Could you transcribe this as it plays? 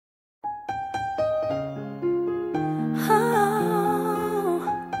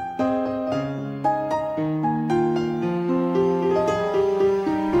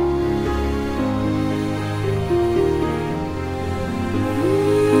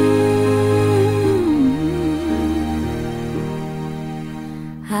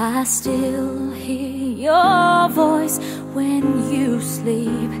I still hear your voice when you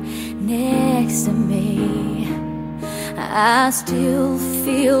sleep next to me. I still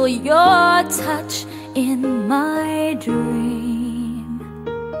feel your touch in my dream.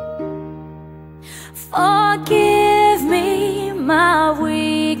 Forgive me my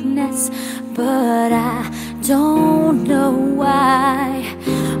weakness, but I don't know why.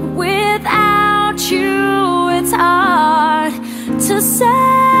 Without you, it's hard to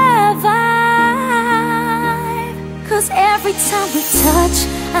survive. 'Cause every time we touch,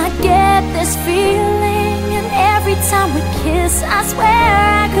 I get this feeling, and every time we kiss, I swear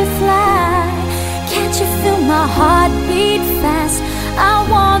I could fly. Can't you feel my heart beat fast? I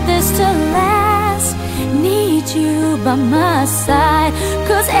want this to last. Need you by my side.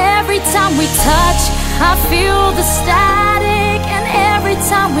 'Cause every time we touch, I feel the static, and every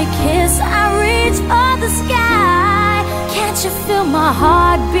time we kiss, I reach for the sky. Can't you feel my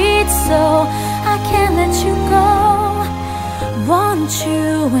heart beat so I can't let you go? Want you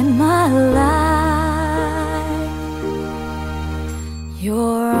in my life.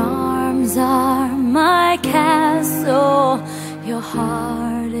 Your arms are my castle, your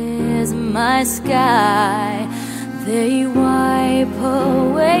heart is my sky. They wipe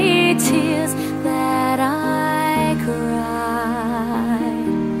away tears that I cried.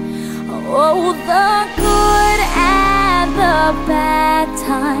 Oh, the good and the bad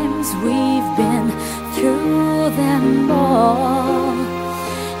times, we've been through them all.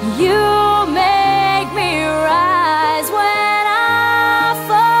 You make me rise when I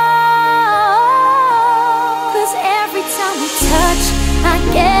fall. 'Cause every time we touch, I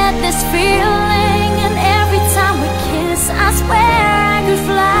get this feeling, and every time we kiss, I swear I could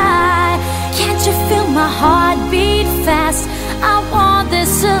fly. Can't you feel my heart beat fast? I want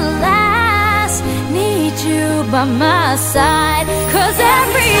this to last. Need you by my side. 'Cause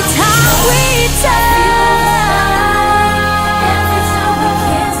every time we touch, every time we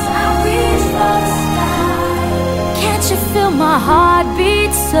kiss, I reach for the sky. Can't you feel my heart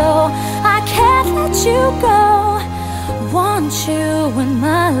beat so I can't let you go? Want you in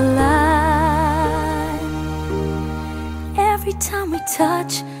my life. Every time we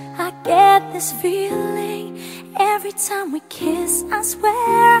touch, I get this feeling. Every time we kiss, I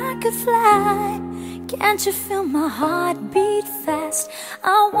swear I could fly. Can't you feel my heart beat fast?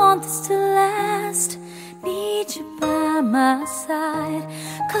 I want this to last. Need you by my side.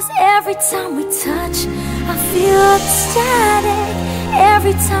 'Cause every time we touch, I feel the static.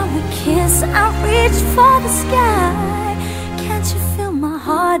 Every time we kiss, I reach for the sky. Can't you feel my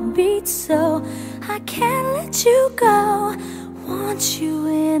heart beat so I can't let you go? Want you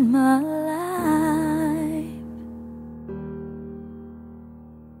in my life.